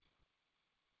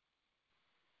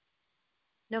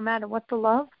No matter what the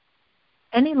love,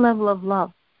 any level of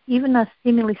love, even a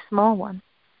seemingly small one,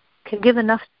 can give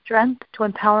enough strength to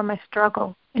empower my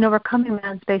struggle in overcoming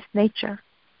man's base nature,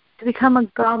 to become a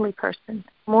godly person,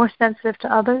 more sensitive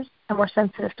to others and more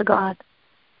sensitive to God.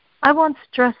 I want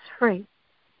stress-free,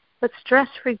 but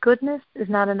stress-free goodness is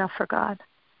not enough for God.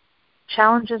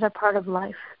 Challenges are part of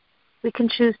life. We can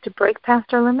choose to break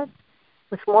past our limits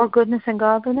with more goodness and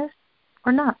godliness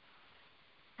or not.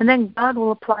 And then God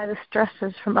will apply the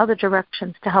stresses from other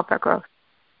directions to help our growth.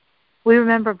 We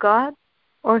remember God,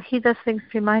 or He does things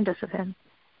to remind us of Him.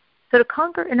 So to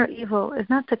conquer inner evil is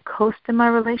not to coast in my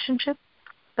relationship,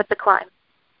 but to climb,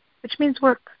 which means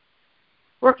work.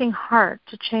 Working hard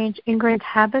to change ingrained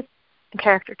habits and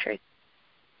character traits.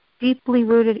 Deeply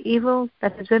rooted evil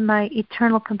that has been my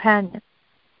eternal companion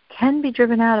can be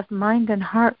driven out of mind and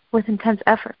heart with intense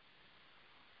effort.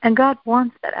 And God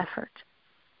wants that effort,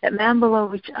 that man below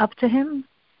reach up to Him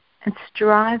and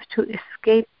strive to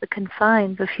escape the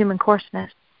confines of human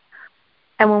coarseness.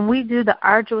 And when we do the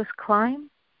arduous climb,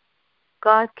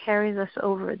 God carries us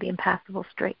over the impassable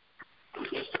strait.